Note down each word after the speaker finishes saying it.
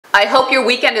I hope your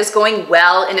weekend is going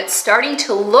well and it's starting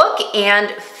to look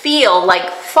and feel like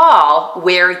fall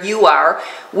where you are,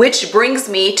 which brings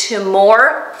me to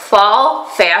more fall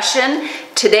fashion.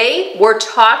 Today we're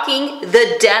talking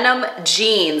the denim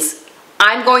jeans.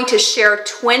 I'm going to share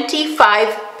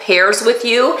 25 pairs with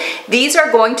you. These are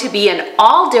going to be in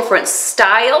all different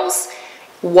styles,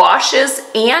 washes,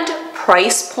 and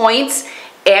price points.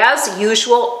 As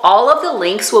usual, all of the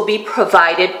links will be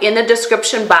provided in the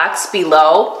description box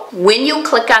below. When you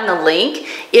click on the link,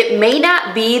 it may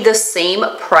not be the same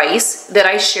price that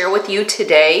I share with you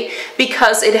today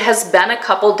because it has been a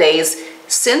couple days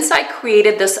since I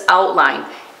created this outline.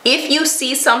 If you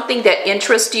see something that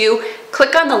interests you,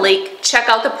 click on the link, check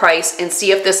out the price, and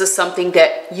see if this is something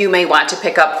that you may want to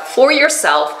pick up for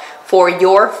yourself for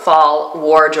your fall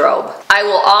wardrobe. I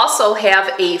will also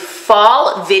have a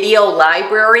fall video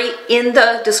library in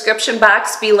the description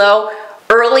box below.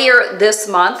 Earlier this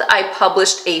month, I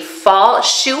published a fall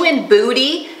shoe and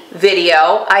booty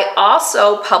video. I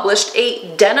also published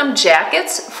a denim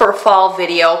jackets for fall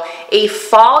video, a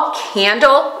fall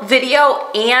candle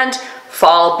video, and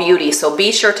fall beauty. So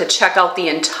be sure to check out the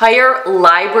entire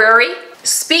library.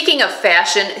 Speaking of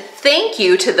fashion, thank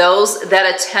you to those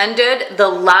that attended the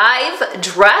live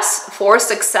Dress for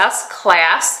Success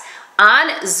class on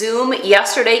Zoom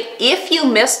yesterday. If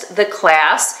you missed the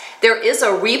class, there is a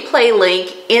replay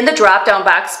link in the drop-down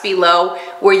box below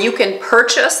where you can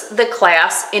purchase the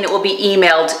class and it will be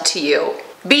emailed to you.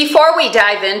 Before we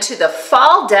dive into the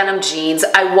fall denim jeans,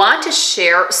 I want to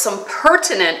share some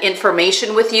pertinent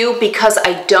information with you because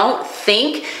I don't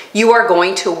think you are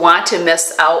going to want to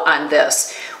miss out on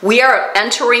this. We are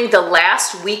entering the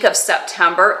last week of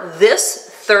September. This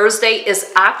Thursday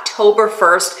is October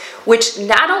 1st, which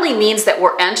not only means that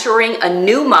we're entering a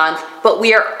new month, but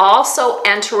we are also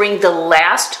entering the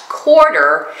last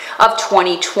quarter of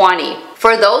 2020.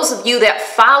 For those of you that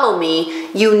follow me,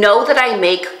 you know that I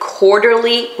make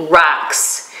quarterly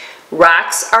rocks.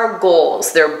 Rocks are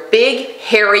goals. They're big,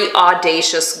 hairy,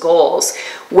 audacious goals.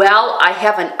 Well, I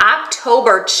have an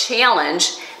October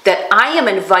challenge that I am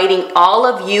inviting all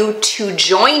of you to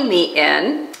join me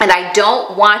in, and I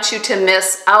don't want you to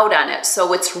miss out on it.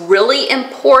 So it's really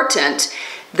important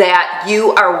that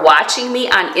you are watching me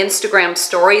on Instagram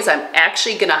stories. I'm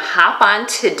actually gonna hop on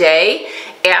today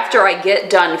after I get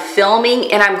done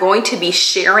filming, and I'm going to be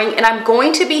sharing,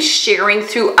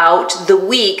 throughout the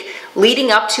week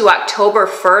leading up to October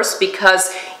 1st,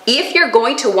 because if you're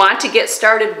going to want to get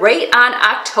started right on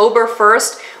October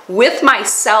 1st with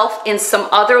myself and some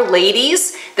other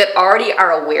ladies that already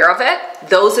are aware of it,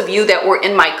 those of you that were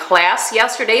in my class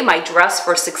yesterday, my Dress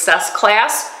for Success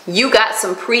class, you got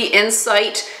some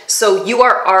pre-insight, so you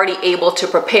are already able to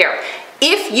prepare.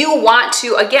 If you want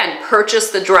to, again, purchase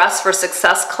the Dress for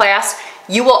Success class,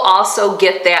 you will also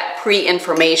get that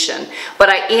pre-information. But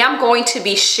I am going to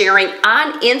be sharing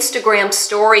on Instagram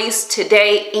stories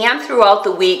today and throughout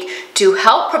the week to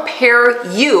help prepare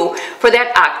you for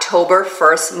that October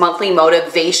 1st monthly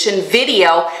motivation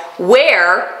video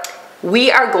where we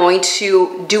are going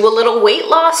to do a little weight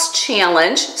loss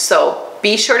challenge. So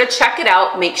be sure to check it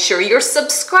out. Make sure you're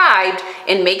subscribed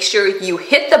and make sure you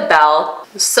hit the bell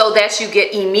so that you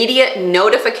get immediate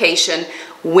notification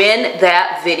when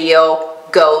that video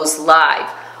goes live.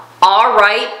 All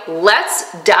right,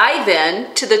 let's dive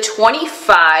in to the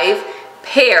 25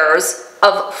 pairs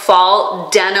of fall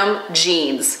denim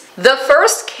jeans. The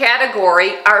first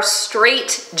category are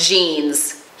straight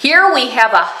jeans. Here we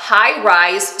have a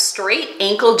high-rise straight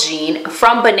ankle jean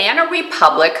from Banana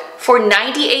Republic for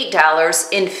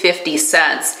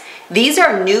 $98.50. These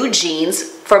are new jeans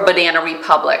for Banana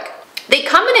Republic. They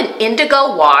come in an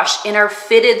indigo wash and are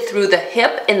fitted through the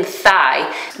hip and thigh,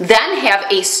 then have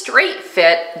a straight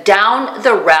fit down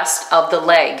the rest of the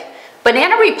leg.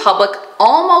 Banana Republic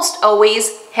almost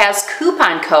always has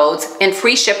coupon codes and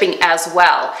free shipping as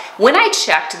well. When I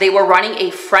checked, they were running a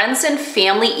Friends and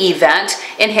Family event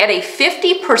and had a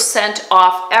 50%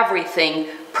 off everything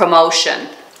promotion.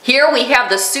 Here we have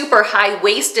the super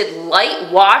high-waisted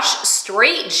light wash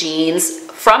straight jeans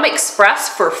from Express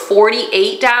for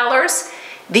 $48.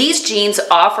 These jeans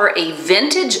offer a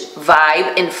vintage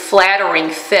vibe and flattering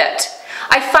fit.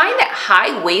 I find that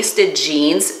high-waisted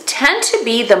jeans tend to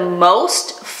be the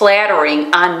most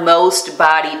flattering on most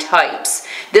body types.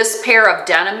 This pair of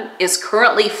denim is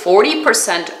currently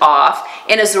 40% off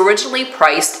and is originally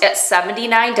priced at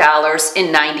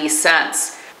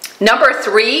 $79.90. Number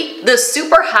 3, the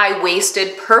super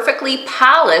high-waisted, perfectly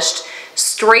polished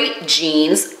straight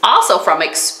jeans, also from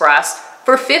Express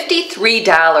for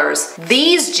 $53.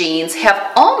 These jeans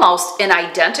have almost an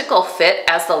identical fit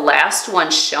as the last one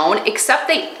shown, except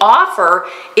they offer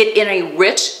it in a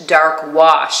rich dark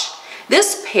wash.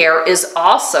 This pair is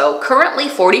also currently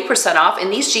 40% off,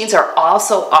 and these jeans are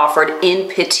also offered in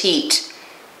petite.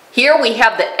 Here we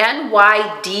have the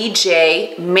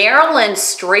NYDJ Maryland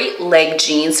straight leg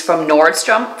jeans from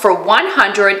Nordstrom for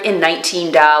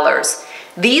 $119.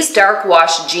 These dark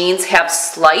wash jeans have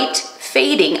slight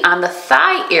fading on the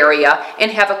thigh area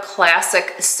and have a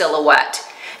classic silhouette.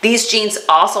 These jeans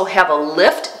also have a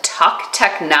lift tuck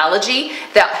technology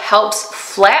that helps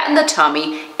flatten the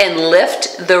tummy and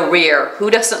lift the rear. Who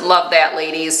doesn't love that,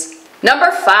 ladies?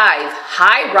 Number 5,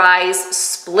 high-rise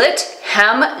split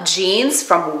hem jeans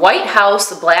from White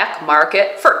House Black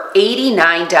Market for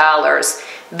 $89.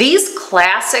 These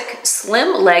classic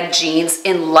slim leg jeans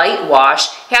in light wash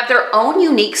have their own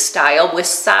unique style with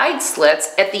side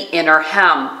slits at the inner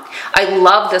hem. I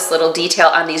love this little detail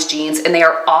on these jeans, and they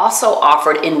are also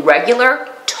offered in regular,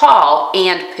 tall,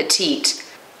 and petite.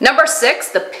 Number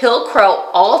 6, the Pilcrow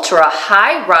Ultra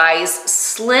high-rise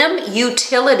slim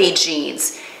utility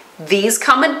jeans. These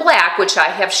come in black, which I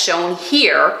have shown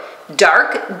here,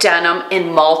 dark denim,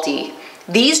 and multi.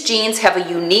 These jeans have a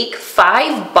unique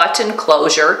 5-button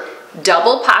closure,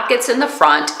 double pockets in the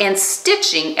front, and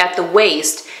stitching at the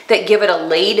waist that give it a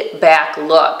laid-back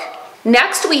look.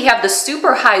 Next, we have the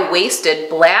super high-waisted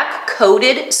black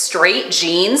coated straight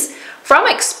jeans from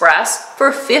Express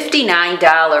for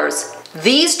 $59.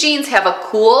 These jeans have a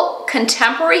cool,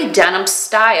 contemporary denim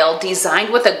style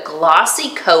designed with a glossy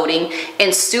coating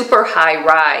and super high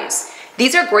rise.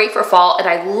 These are great for fall, and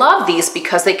I love these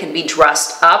because they can be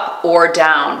dressed up or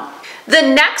down. The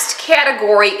next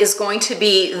category is going to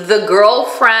be the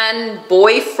girlfriend,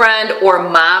 boyfriend, or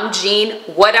mom jean,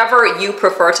 whatever you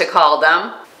prefer to call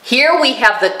them. Here we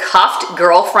have the cuffed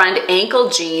girlfriend ankle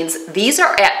jeans. These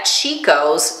are at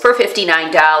Chico's for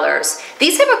 $59.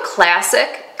 These have a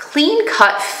classic, clean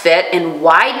cut fit and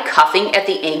wide cuffing at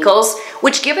the ankles,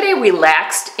 which give it a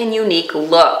relaxed and unique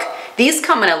look. These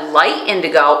come in a light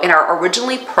indigo and are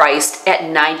originally priced at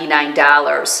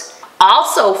 $99.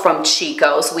 Also from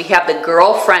Chico's, we have the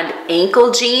girlfriend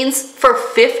ankle jeans for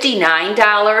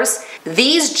 $59.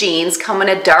 These jeans come in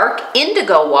a dark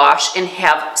indigo wash and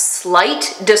have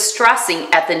slight distressing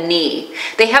at the knee.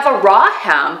 They have a raw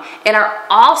hem and are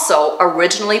also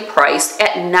originally priced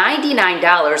at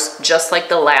 $99, just like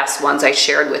the last ones I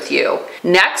shared with you.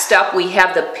 Next up, we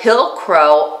have the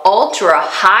Pilcrow Ultra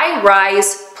High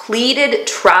Rise Pleated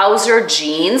Trouser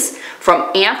Jeans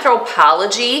from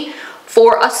Anthropologie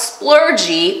for a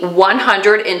splurgy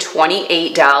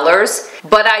 $128.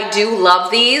 But I do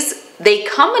love these. They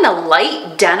come in a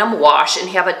light denim wash and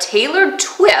have a tailored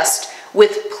twist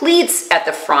with pleats at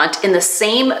the front in the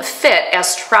same fit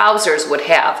as trousers would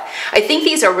have. I think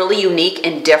these are really unique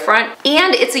and different,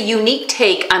 and it's a unique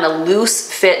take on a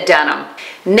loose fit denim.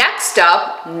 Next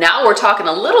up, now we're talking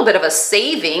a little bit of a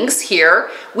savings here.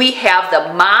 We have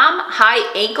the mom high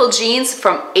ankle jeans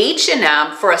from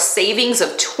H&M for a savings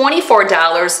of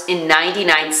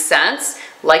 $24.99.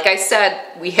 Like I said,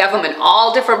 we have them in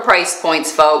all different price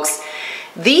points, folks.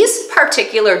 These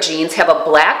particular jeans have a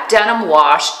black denim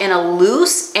wash and a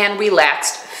loose and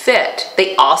relaxed fit.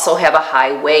 They also have a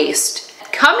high waist.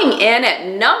 Coming in at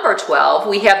number 12,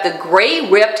 we have the gray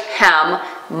ripped hem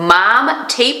mom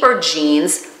taper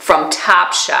jeans from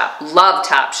Topshop. Love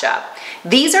Topshop.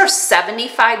 These are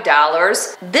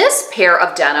 $75. This pair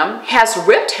of denim has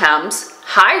ripped hems,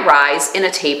 high rise, and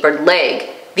a tapered leg.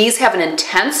 These have an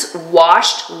intense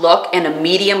washed look and a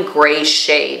medium gray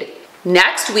shade.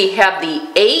 Next, we have the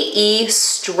AE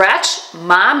Stretch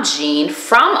Mom Jean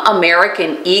from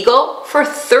American Eagle for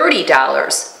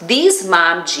 $30. These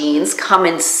mom jeans come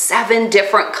in 7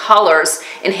 different colors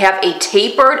and have a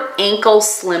tapered ankle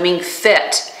slimming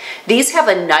fit. These have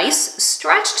a nice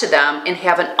stretch to them and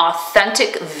have an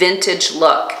authentic vintage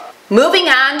look. Moving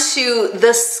on to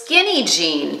the skinny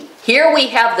jean. Here we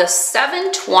have the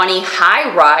 720 high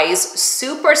rise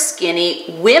super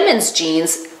skinny women's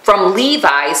jeans from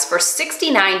Levi's for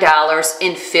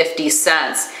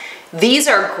 $69.50. These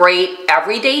are great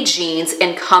everyday jeans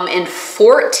and come in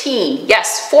 14,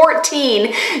 yes,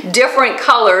 14 different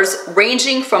colors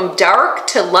ranging from dark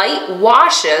to light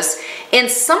washes,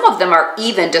 and some of them are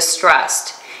even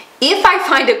distressed. If I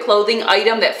find a clothing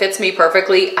item that fits me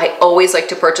perfectly, I always like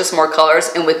to purchase more colors,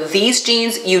 and with these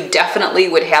jeans, you definitely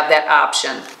would have that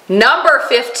option. Number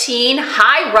 15,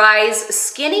 high-rise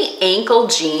skinny ankle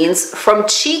jeans from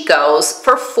Chico's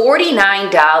for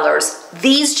 $49.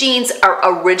 These jeans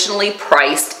are originally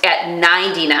priced at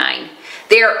 $99.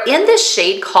 They are in the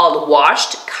shade called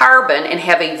Washed Carbon and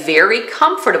have a very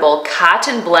comfortable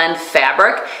cotton blend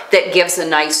fabric that gives a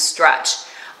nice stretch.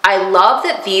 I love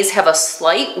that these have a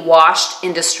slight washed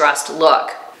and distressed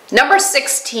look. Number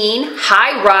 16,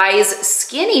 High Rise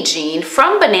Skinny Jean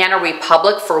from Banana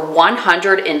Republic for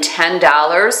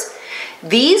 $110.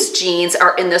 These jeans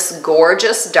are in this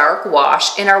gorgeous dark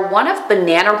wash and are one of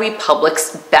Banana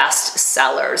Republic's best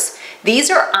sellers.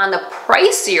 These are on the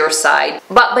pricier side,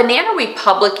 but Banana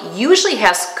Republic usually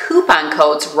has coupon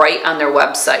codes right on their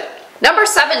website. Number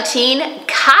 17,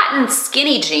 Cotton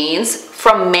Skinny Jeans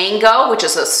from Mango, which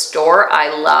is a store I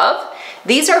love.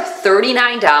 These are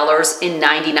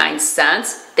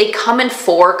 $39.99. They come in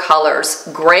 4 colors: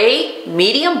 gray,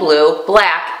 medium blue,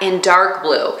 black, and dark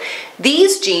blue.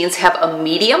 These jeans have a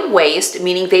medium waist,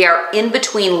 meaning they are in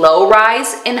between low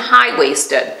rise and high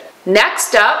waisted.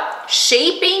 Next up,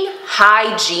 Shaping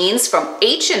High Jeans from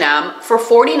H&M for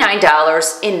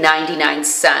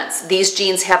 $49.99. These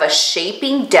jeans have a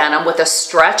shaping denim with a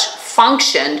stretch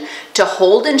function to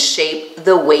hold and shape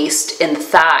the waist and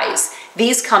thighs.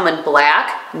 These come in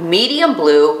black, medium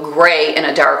blue, gray, and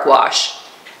a dark wash.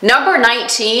 Number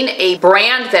 19, a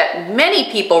brand that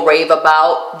many people rave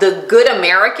about, the Good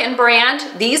American brand.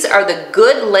 These are the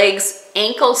Good Legs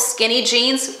ankle skinny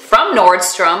jeans from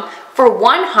Nordstrom for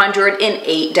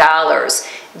 $108.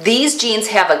 These jeans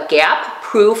have a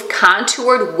gap-proof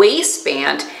contoured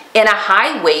waistband and a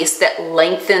high waist that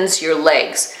lengthens your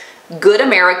legs. Good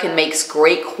American makes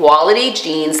great quality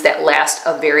jeans that last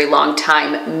a very long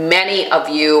time. Many of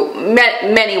you,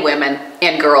 many women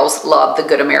and girls love the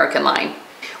Good American line.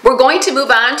 We're going to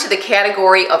move on to the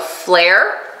category of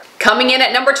flare. Coming in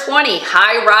at number 20,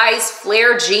 High Rise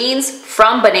Flare Jeans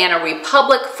from Banana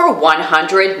Republic for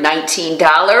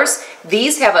 $119.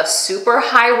 These have a super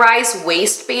high rise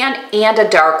waistband and a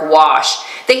dark wash.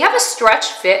 They have a stretch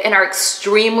fit and are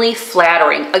extremely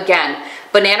flattering. Again,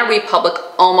 Banana Republic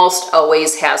almost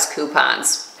always has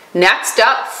coupons. Next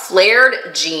up,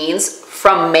 flared jeans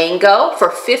from Mango for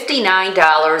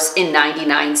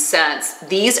 $59.99.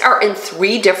 These are in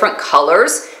 3 different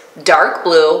colors: dark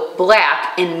blue,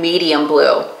 black, and medium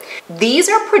blue. These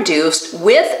are produced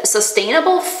with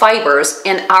sustainable fibers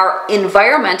and are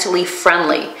environmentally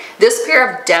friendly. This pair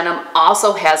of denim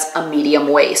also has a medium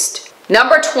waist.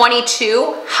 Number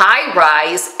 22, High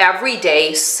Rise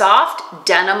Everyday Soft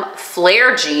Denim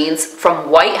Flare Jeans from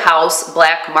White House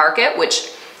Black Market,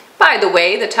 which, by the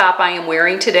way, the top I am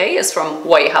wearing today is from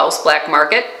White House Black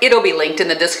Market. It'll be linked in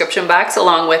the description box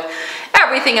along with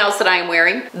everything else that I am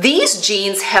wearing. These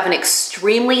jeans have an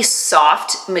extremely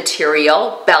soft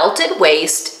material, belted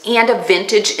waist, and a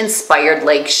vintage-inspired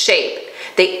leg shape.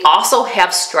 They also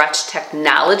have stretch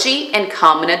technology and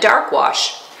come in a dark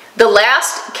wash. The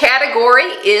last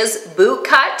category is boot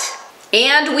cut,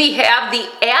 and we have the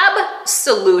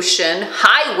Absolution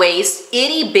high waist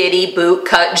itty bitty boot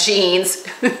cut jeans.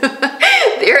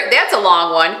 That's a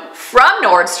long one, from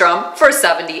Nordstrom for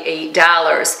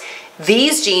 $78.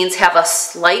 These jeans have a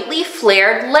slightly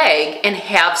flared leg and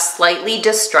have slightly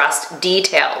distressed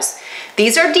details.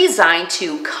 These are designed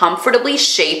to comfortably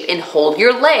shape and hold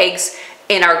your legs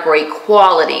and are great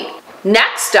quality.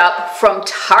 Next up, from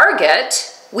Target,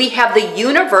 we have the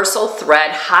Universal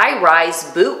Thread High Rise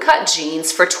Boot Cut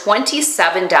Jeans for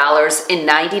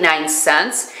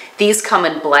 $27.99. These come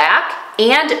in black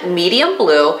and medium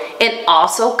blue and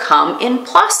also come in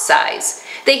plus size.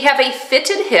 They have a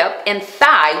fitted hip and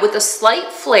thigh with a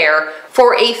slight flare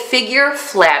for a figure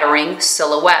flattering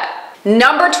silhouette.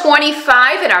 Number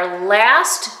 25 and our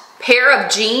last pair of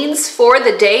jeans for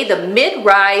the day, the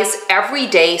mid-rise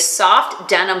everyday soft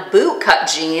denim boot cut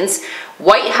jeans,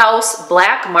 White House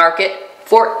Black Market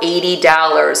for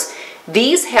 $80.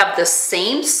 These have the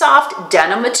same soft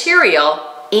denim material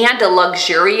and a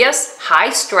luxurious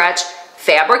high stretch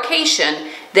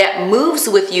fabrication that moves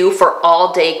with you for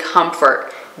all day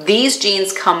comfort. These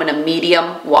jeans come in a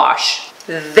medium wash.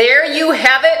 There you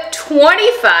have it,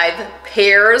 25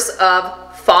 pairs of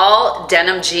fall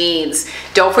denim jeans.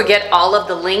 Don't forget, all of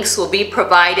the links will be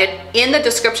provided in the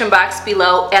description box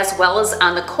below, as well as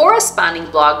on the corresponding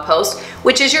blog post,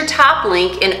 which is your top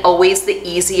link and always the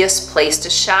easiest place to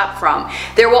shop from.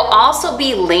 There will also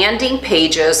be landing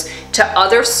pages to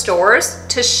other stores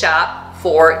to shop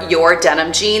for your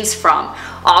denim jeans from.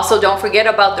 Also, don't forget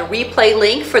about the replay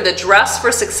link for the Dress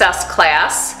for Success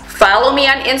class. Follow me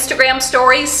on Instagram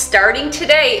stories starting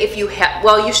today if you have,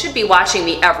 well, you should be watching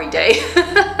me every day.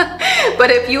 But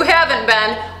if you haven't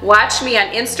been, watch me on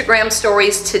Instagram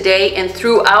stories today and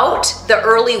throughout the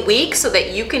early week so that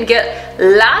you can get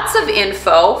lots of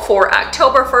info for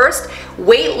October 1st,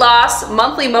 weight loss,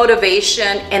 monthly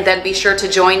motivation, and then be sure to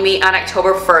join me on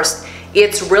October 1st.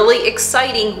 It's really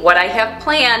exciting what I have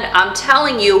planned. I'm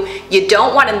telling you, you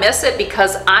don't want to miss it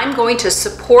because I'm going to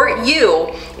support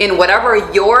you in whatever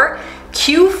your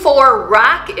Q4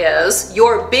 rock is,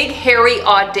 your big, hairy,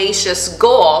 audacious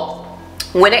goal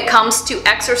when it comes to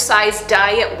exercise,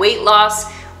 diet, weight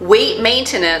loss, weight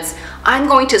maintenance. I'm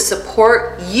going to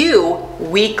support you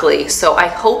weekly. So I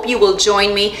hope you will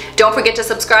join me. Don't forget to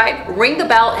subscribe, ring the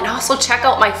bell, and also check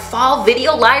out my fall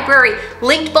video library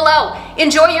linked below.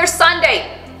 Enjoy your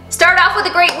Sunday. Start off with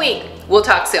a great week. We'll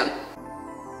talk soon.